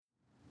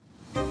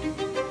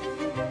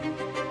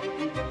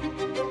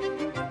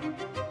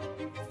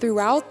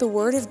Throughout the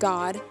Word of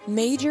God,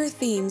 major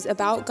themes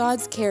about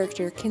God's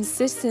character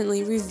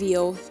consistently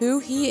reveal who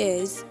He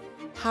is,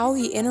 how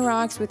He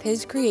interacts with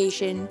His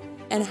creation,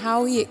 and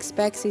how He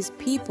expects His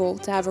people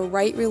to have a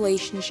right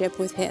relationship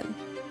with Him.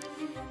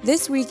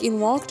 This week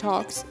in Walk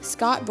Talks,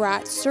 Scott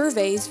Bratt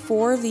surveys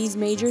 4 of these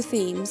major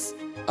themes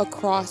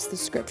across the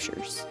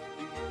Scriptures.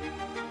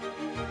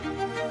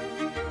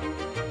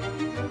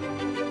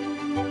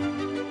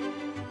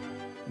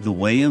 The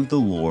way of the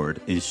Lord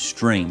is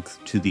strength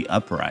to the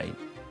upright,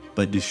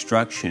 but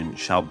destruction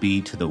shall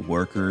be to the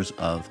workers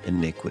of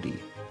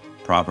iniquity.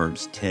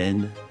 Proverbs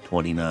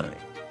 10:29.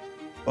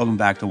 Welcome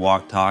back to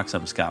Walk Talks.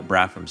 I'm Scott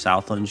Bratt from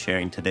Southland,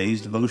 sharing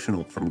today's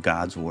devotional from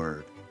God's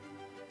Word.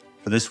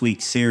 For this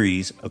week's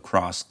series,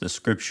 Across the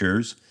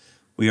Scriptures,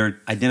 we are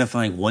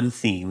identifying one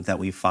theme that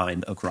we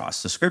find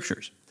across the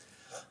Scriptures.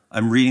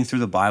 I'm reading through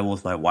the Bible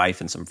with my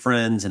wife and some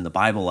friends in the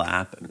Bible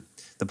app, and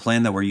the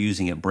plan that we're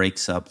using, it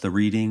breaks up the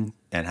reading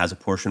and has a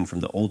portion from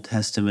the Old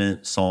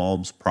Testament,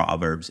 Psalms,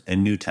 Proverbs,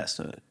 and New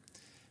Testament.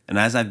 And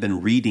as I've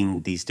been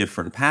reading these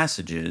different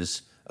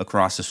passages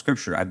across the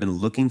Scripture, I've been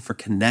looking for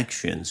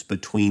connections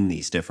between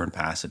these different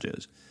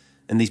passages.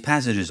 And these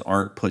passages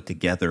aren't put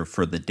together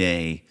for the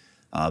day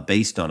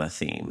based on a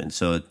theme. And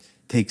so it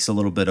takes a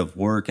little bit of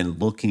work and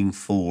looking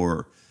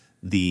for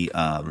the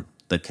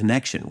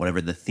connection,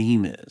 whatever the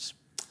theme is.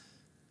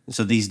 And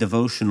so these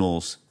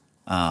devotionals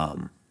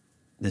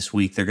this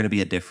week, they're going to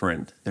be a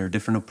different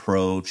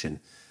approach, and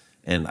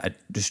I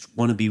just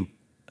want to be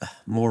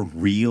more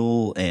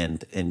real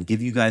and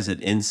give you guys an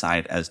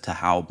insight as to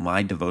how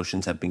my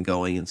devotions have been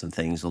going and some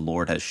things the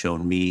Lord has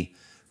shown me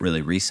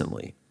really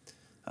recently.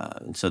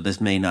 And so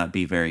this may not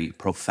be very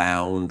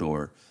profound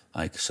or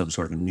like some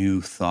sort of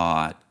new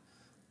thought,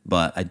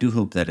 but I do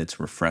hope that it's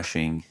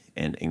refreshing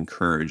and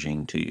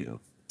encouraging to you.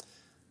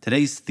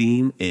 Today's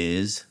theme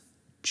is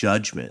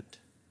judgment.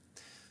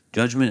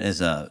 Judgment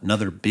is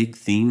another big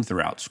theme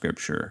throughout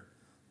Scripture,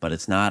 but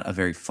it's not a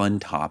very fun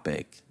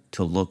topic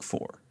to look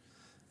for.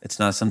 It's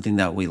not something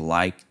that we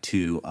like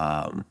to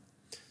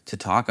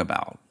talk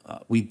about.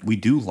 We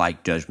do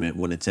like judgment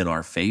when it's in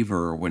our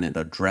favor or when it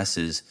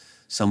addresses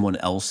someone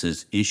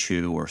else's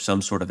issue or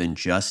some sort of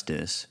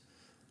injustice.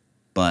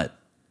 But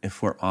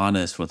if we're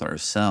honest with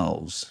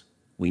ourselves,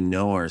 we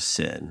know our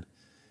sin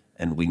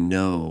and we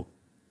know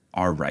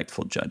our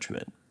rightful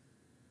judgment.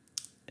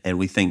 And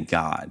we thank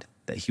God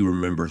that He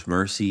remembers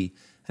mercy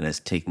and has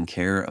taken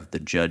care of the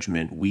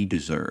judgment we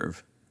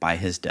deserve by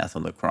His death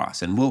on the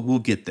cross. And we'll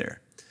get there.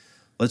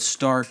 Let's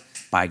start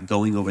by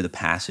going over the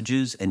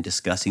passages and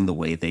discussing the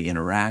way they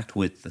interact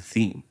with the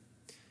theme.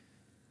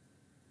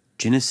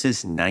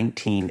 Genesis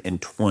 19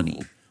 and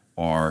 20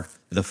 are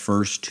the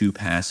first 2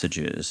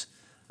 passages.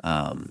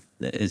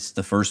 It's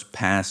the first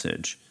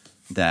passage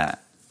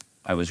that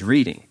I was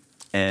reading.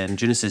 And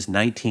Genesis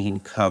 19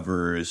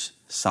 covers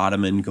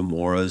Sodom and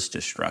Gomorrah's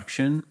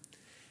destruction.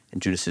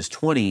 And Genesis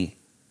 20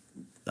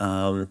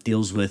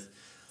 deals with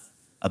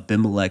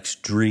Abimelech's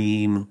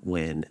dream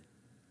when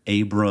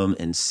Abram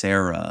and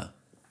Sarah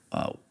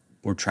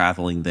were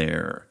traveling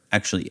there.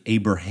 Actually,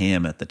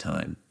 Abraham at the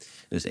time.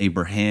 It was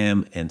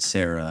Abraham and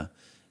Sarah,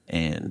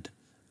 and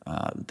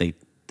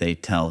they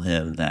tell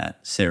him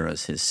that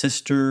Sarah's his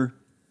sister.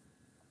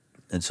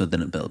 And so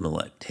then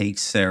Abimelech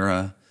takes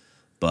Sarah,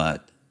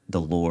 but the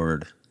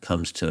Lord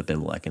comes to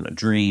Abimelech in a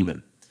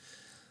dream.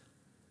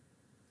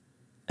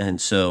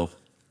 And so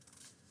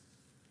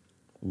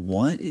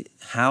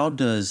how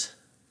does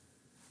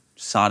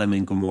Sodom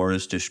and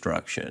Gomorrah's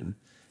destruction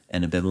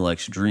and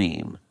Abimelech's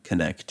dream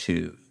connect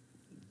to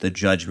the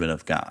judgment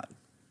of God?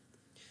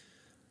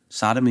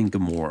 Sodom and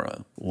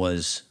Gomorrah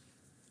was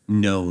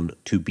known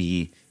to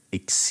be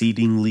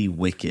exceedingly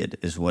wicked,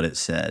 is what it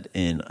said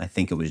in, I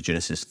think it was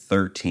Genesis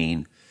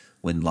 13,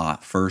 when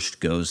Lot first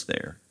goes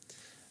there.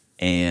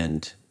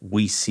 And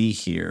we see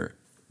here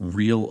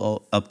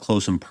real up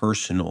close and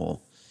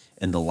personal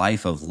in the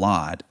life of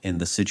Lot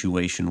and the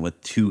situation with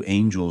 2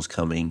 angels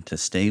coming to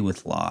stay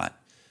with Lot,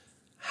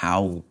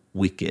 how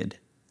wicked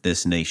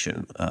this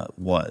nation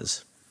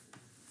was.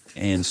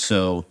 And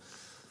so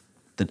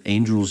the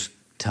angels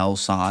tell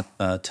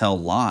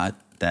Lot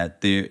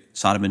that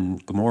Sodom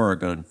and Gomorrah are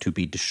going to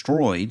be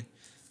destroyed.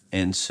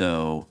 And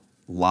so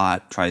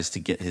Lot tries to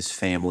get his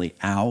family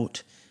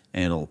out,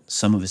 and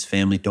some of his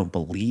family don't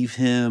believe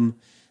him.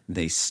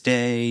 They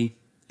stay,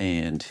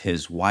 and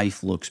his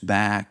wife looks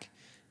back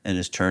and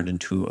is turned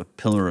into a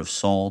pillar of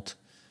salt,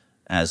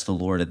 as the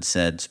Lord had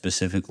said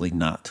specifically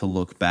not to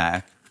look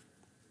back.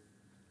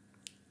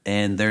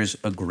 And there's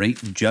a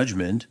great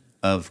judgment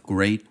of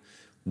great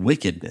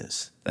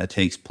wickedness that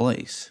takes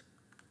place.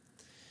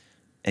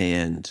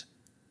 And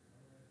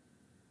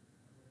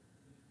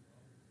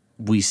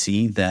we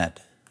see that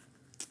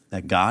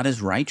God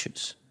is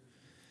righteous,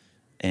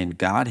 and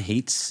God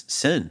hates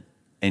sin,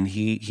 and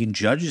he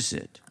judges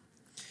it.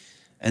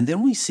 And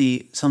then we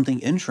see something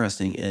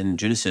interesting in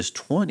Genesis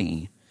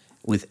 20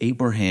 with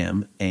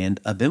Abraham and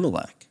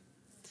Abimelech,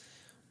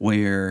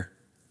 where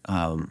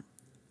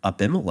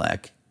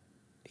Abimelech,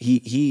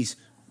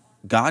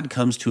 God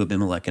comes to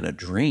Abimelech in a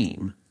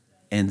dream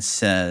and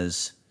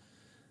says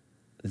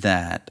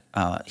that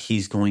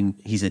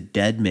he's a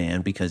dead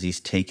man because he's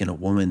taken a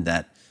woman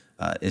that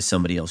is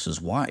somebody else's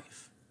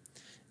wife.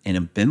 And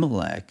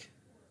Abimelech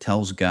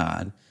tells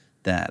God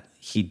that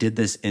he did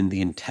this in the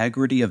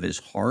integrity of his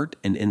heart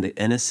and in the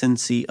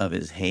innocency of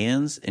his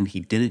hands, and he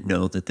didn't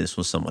know that this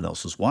was someone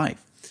else's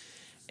wife.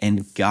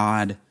 And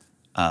God,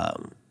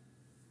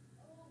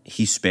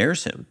 he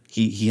spares him.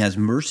 He has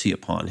mercy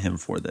upon him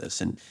for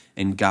this.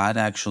 And God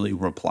actually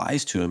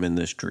replies to him in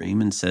this dream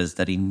and says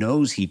that he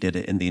knows he did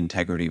it in the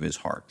integrity of his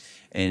heart.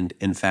 And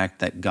in fact,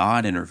 that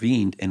God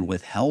intervened and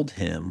withheld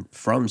him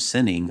from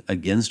sinning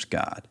against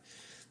God.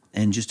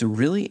 And just a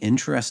really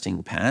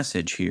interesting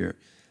passage here,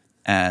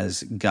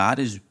 as God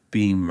is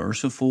being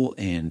merciful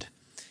and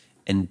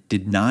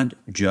did not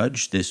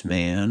judge this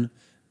man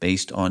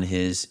based on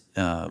his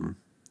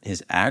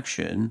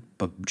action,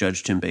 but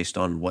judged him based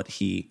on what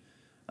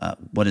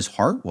his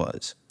heart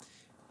was.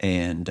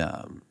 And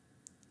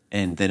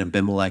then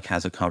Abimelech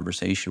has a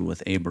conversation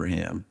with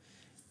Abraham,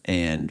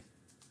 and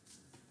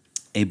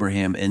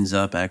Abraham ends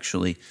up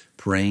actually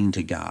praying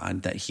to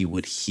God that he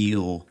would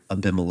heal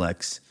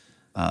Abimelech's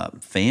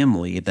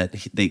family,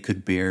 that they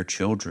could bear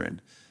children.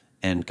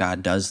 And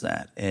God does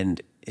that.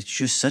 And it's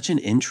just such an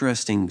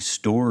interesting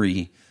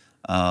story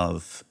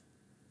of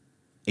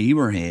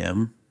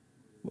Abraham,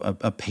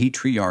 a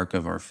patriarch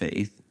of our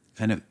faith,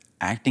 kind of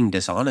acting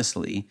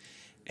dishonestly,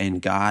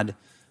 and God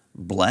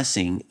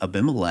blessing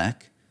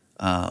Abimelech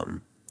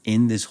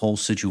in this whole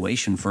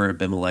situation for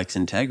Abimelech's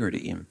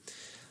integrity.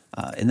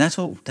 And that's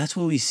what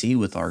we see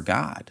with our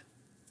God,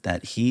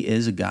 that he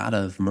is a God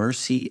of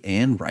mercy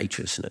and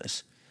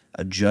righteousness,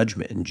 a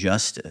judgment and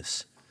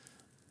justice.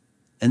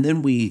 And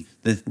then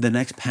the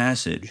next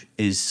passage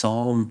is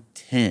Psalm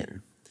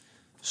 10.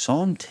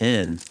 Psalm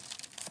 10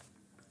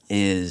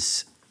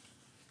 is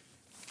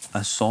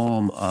a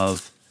psalm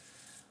of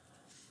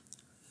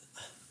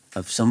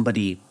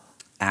somebody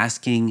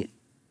asking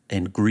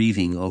and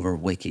grieving over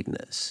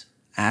wickedness,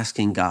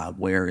 asking God,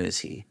 where is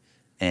he?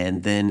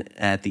 And then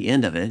at the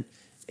end of it,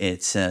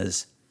 it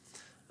says,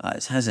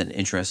 it has an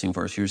interesting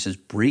verse here. It says,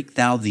 break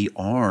thou the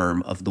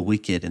arm of the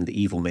wicked and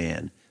the evil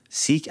man.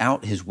 Seek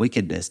out his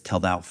wickedness till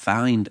thou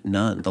find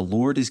none. The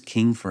Lord is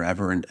king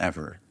forever and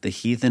ever. The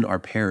heathen are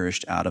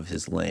perished out of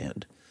his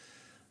land.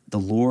 The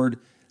Lord,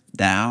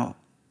 thou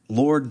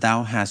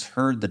hast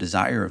heard the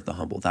desire of the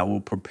humble. Thou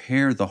wilt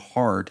prepare the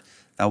heart.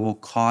 Thou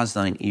wilt cause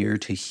thine ear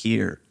to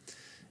hear.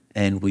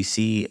 And we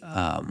see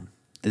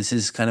this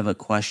is kind of a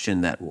question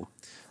that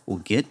we'll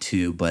get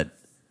to, but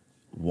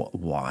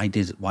why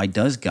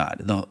does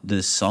God?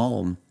 This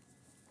psalm,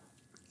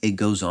 it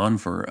goes on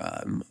for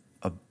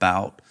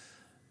about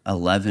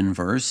 11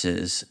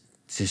 verses,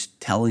 just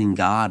telling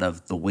God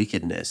of the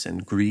wickedness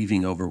and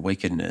grieving over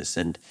wickedness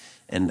and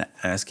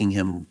asking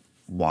him,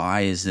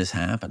 why is this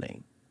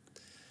happening?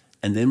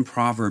 And then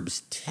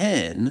Proverbs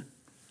 10,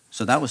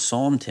 so that was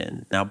Psalm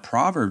 10. Now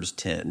Proverbs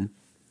 10,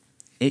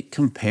 it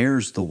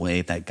compares the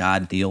way that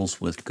God deals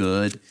with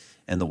good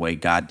and the way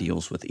God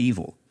deals with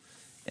evil.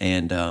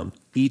 And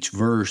each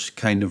verse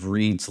kind of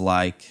reads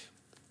like,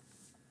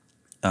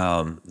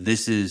 God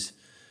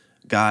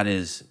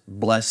is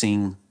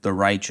blessing the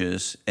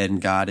righteous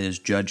and God is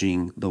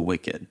judging the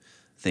wicked.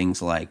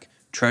 Things like,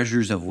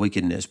 treasures of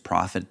wickedness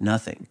profit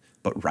nothing,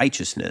 but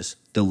righteousness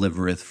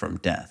delivereth from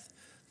death.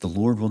 The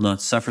Lord will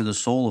not suffer the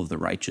soul of the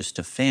righteous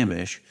to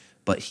famish,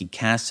 but he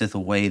casteth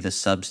away the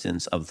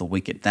substance of the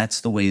wicked. That's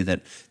the way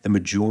that the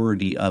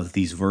majority of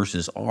these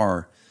verses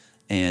are.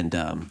 And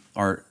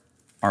our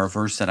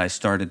verse that I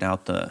started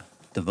out the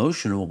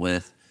devotional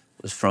with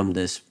was from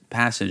this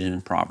passage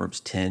in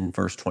Proverbs 10,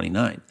 verse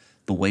 29.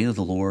 The way of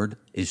the Lord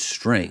is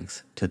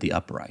strength to the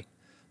upright,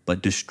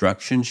 but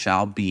destruction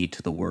shall be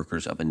to the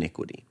workers of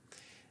iniquity.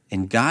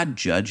 And God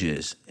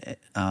judges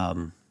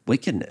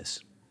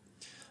wickedness.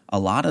 A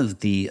lot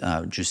of the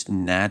just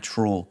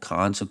natural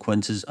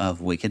consequences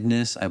of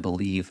wickedness, I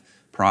believe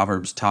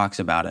Proverbs talks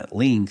about at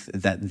length,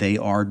 that they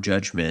are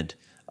judgment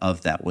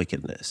of that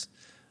wickedness.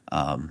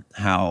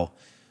 How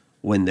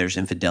when there's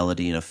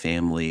infidelity in a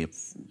family,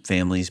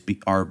 families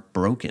are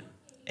broken,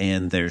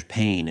 and there's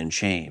pain and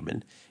shame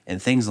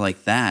and things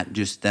like that,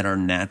 just that are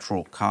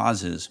natural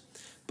causes.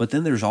 But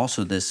then there's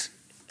also this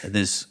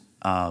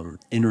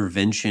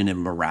intervention and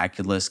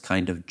miraculous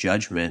kind of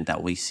judgment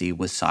that we see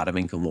with Sodom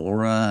and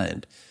Gomorrah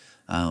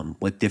and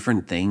with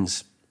different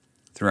things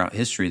throughout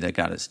history that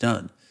God has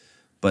done.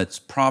 But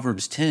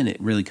Proverbs 10,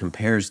 it really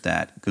compares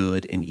that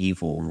good and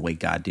evil and the way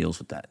God deals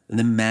with that. And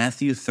then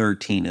Matthew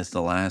 13 is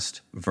the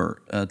last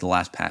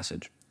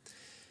passage.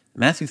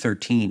 Matthew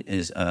 13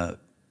 is a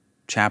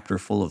chapter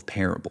full of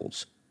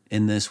parables.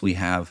 In this, we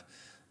have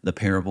the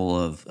parable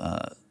of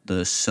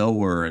the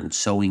sower and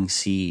sowing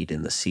seed,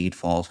 and the seed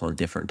falls on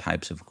different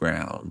types of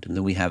ground. And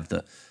then we have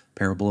the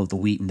parable of the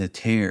wheat and the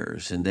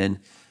tares. And then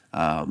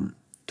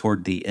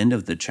toward the end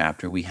of the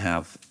chapter, we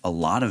have a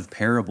lot of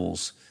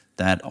parables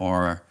that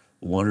are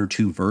one or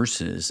two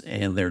verses,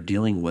 and they're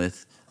dealing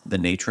with the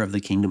nature of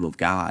the kingdom of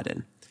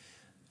God.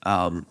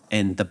 And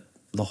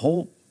the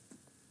whole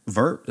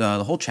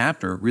the whole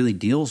chapter really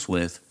deals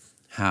with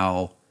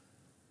how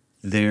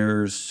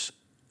there's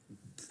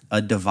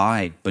a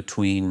divide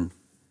between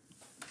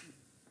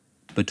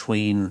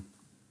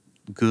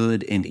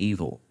good and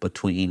evil,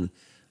 between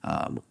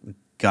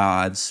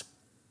God's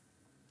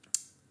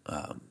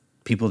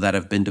people that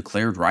have been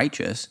declared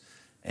righteous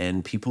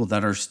and people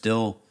that are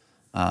still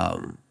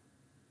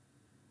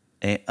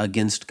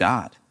against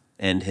God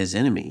and his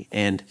enemy.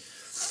 And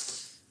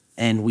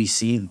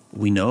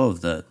we know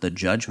of the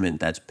judgment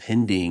that's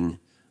pending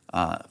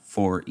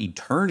for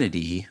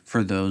eternity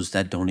for those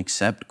that don't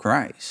accept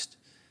Christ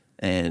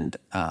and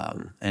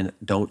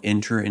don't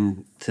enter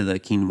into the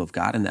kingdom of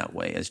God in that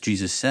way. As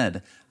Jesus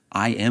said,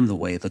 I am the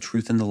way, the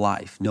truth, and the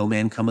life. No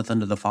man cometh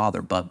unto the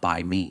Father but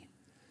by me.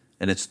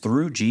 And it's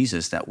through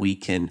Jesus that we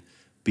can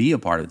be a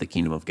part of the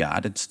kingdom of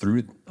God. It's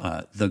through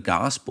the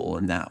gospel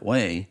in that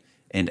way.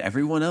 And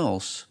everyone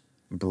else,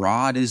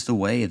 broad is the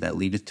way that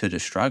leadeth to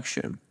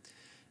destruction.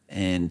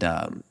 And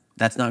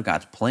that's not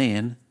God's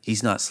plan.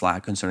 He's not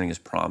slack concerning his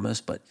promise,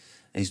 but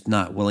he's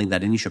not willing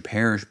that any should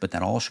perish, but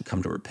that all should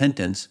come to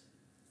repentance.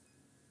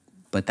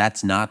 But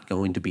that's not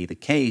going to be the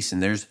case.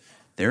 And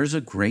there's a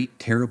great,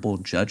 terrible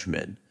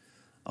judgment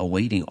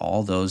awaiting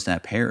all those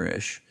that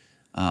perish,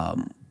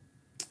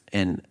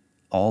 and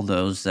all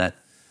those that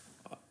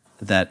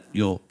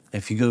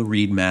if you go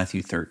read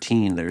Matthew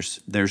 13,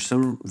 there's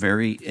some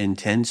very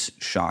intense,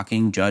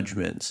 shocking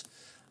judgments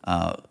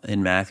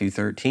in Matthew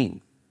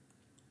 13.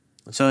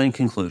 So in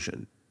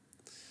conclusion,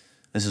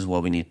 this is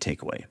what we need to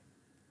take away.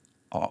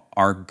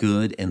 Our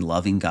good and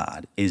loving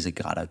God is a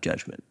God of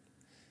judgment.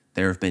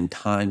 There have been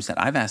times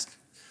that I've asked,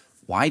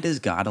 why does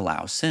God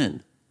allow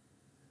sin?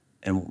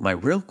 And my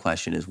real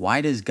question is,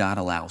 why does God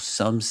allow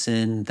some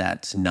sin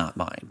that's not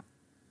mine?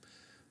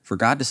 For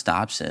God to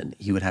stop sin,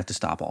 he would have to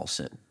stop all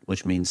sin,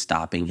 which means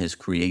stopping his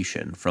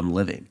creation from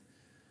living.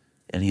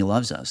 And he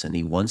loves us, and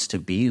he wants us to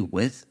be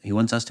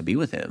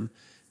with him.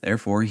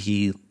 Therefore,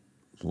 he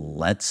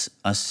lets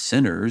us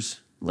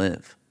sinners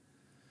live.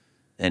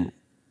 And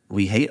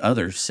we hate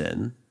others'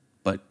 sin,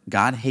 but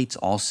God hates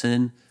all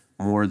sin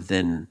more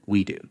than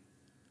we do.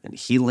 And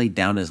he laid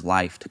down his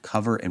life to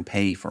cover and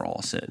pay for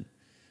all sin.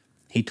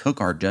 He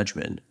took our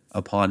judgment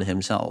upon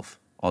himself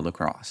on the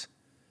cross.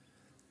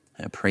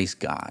 And praise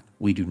God,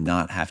 we do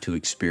not have to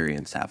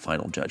experience that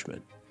final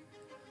judgment.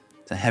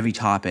 It's a heavy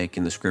topic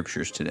in the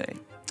scriptures today,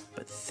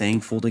 but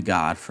thankful to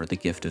God for the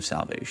gift of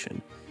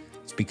salvation.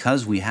 It's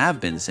because we have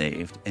been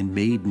saved and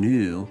made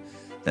new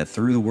that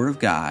through the Word of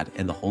God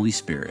and the Holy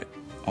Spirit,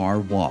 our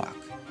walk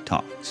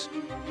talks.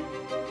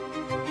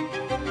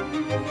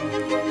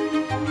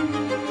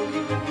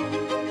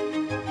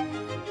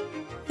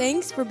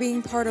 Thanks for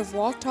being part of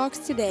Walk Talks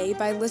today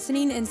by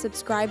listening and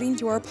subscribing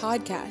to our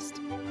podcast.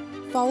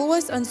 Follow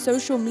us on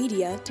social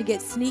media to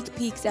get sneak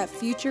peeks at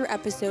future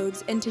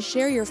episodes and to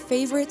share your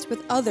favorites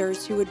with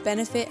others who would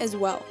benefit as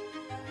well.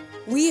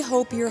 We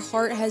hope your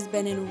heart has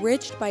been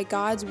enriched by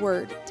God's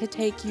Word to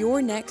take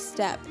your next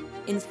step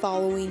in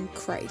following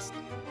Christ.